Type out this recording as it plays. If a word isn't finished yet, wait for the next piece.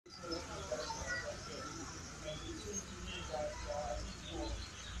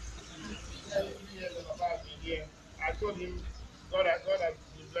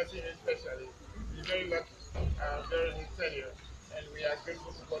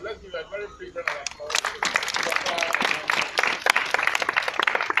Let's give a very big round of applause.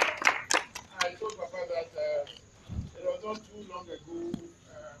 I told Papa that it was not too long ago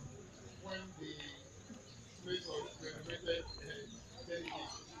when the place was renovated.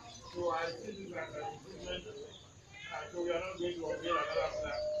 So I see this as an improvement. So we are not going to unveil another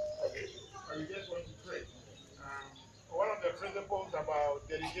plan. Okay. But we just want to pray. One of the principles about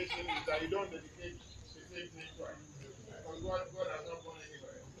dedication is that you don't dedicate the same thing twice. Because God has not gone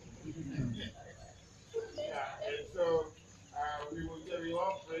anywhere. Yeah, and so we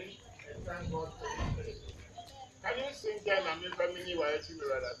all pray and thank God for this ministry. Can you sing that and make family while you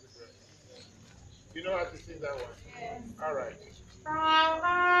rather to pray? You know how to sing that one? Yes. All right.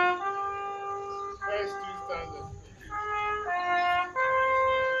 First two stanzas.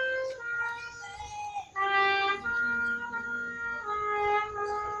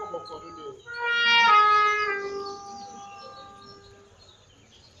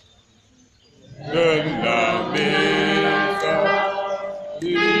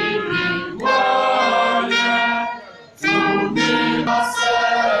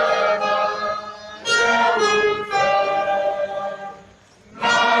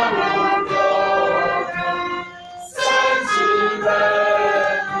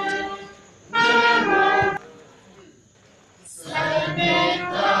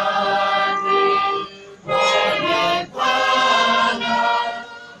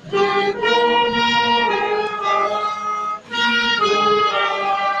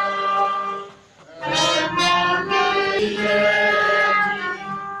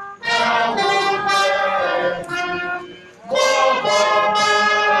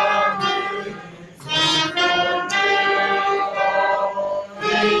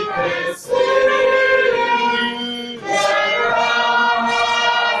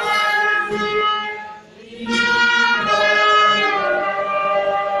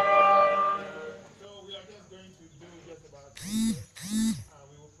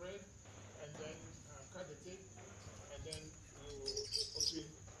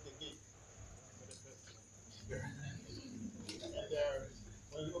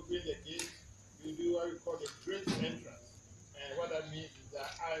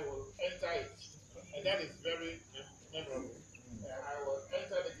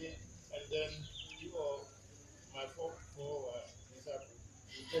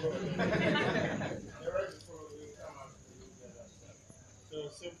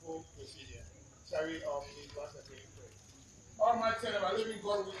 Simple procedure. Shall we all please once again pray? Almighty and our living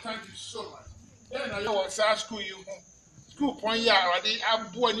God, we thank you so much. Then I was at school, school point, yeah, I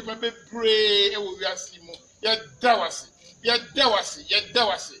bought any paper, pray, and we are seeing more. Yeah, that was it,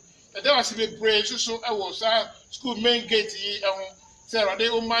 pray, so I was at school main gate, Sarah, they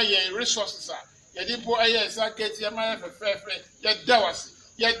own my resources. Yeah, they put a get your man for fair friend. Yeah, that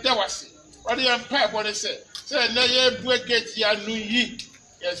was it. What do you unpack what they say? Say, no, you get your new ye.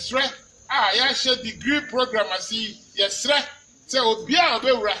 Yes, right. I share degree program. I see. Yes, right. So, Bia, be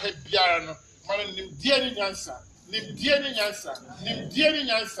right, Biano. Man, dear answer. Dear answer.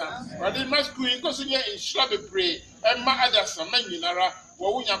 But they must go in shrubby pray. And my other son, Manara,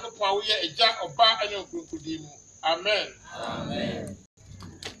 or we have a power, a jar of bar and a crocodile. Amen. Amen.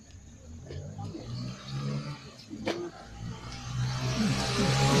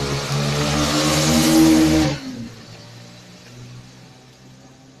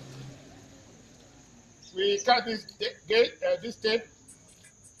 We cut this gate, this tape,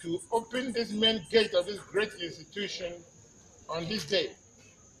 to open this main gate of this great institution on this day.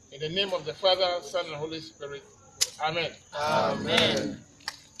 In the name of the Father, Son, and Holy Spirit. Amen. Amen.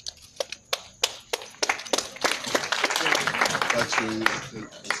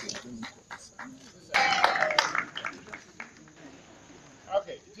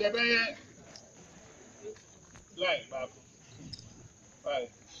 Okay. Line, Right.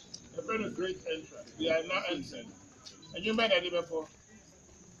 The very great entrance. We are now entering. And you made a before.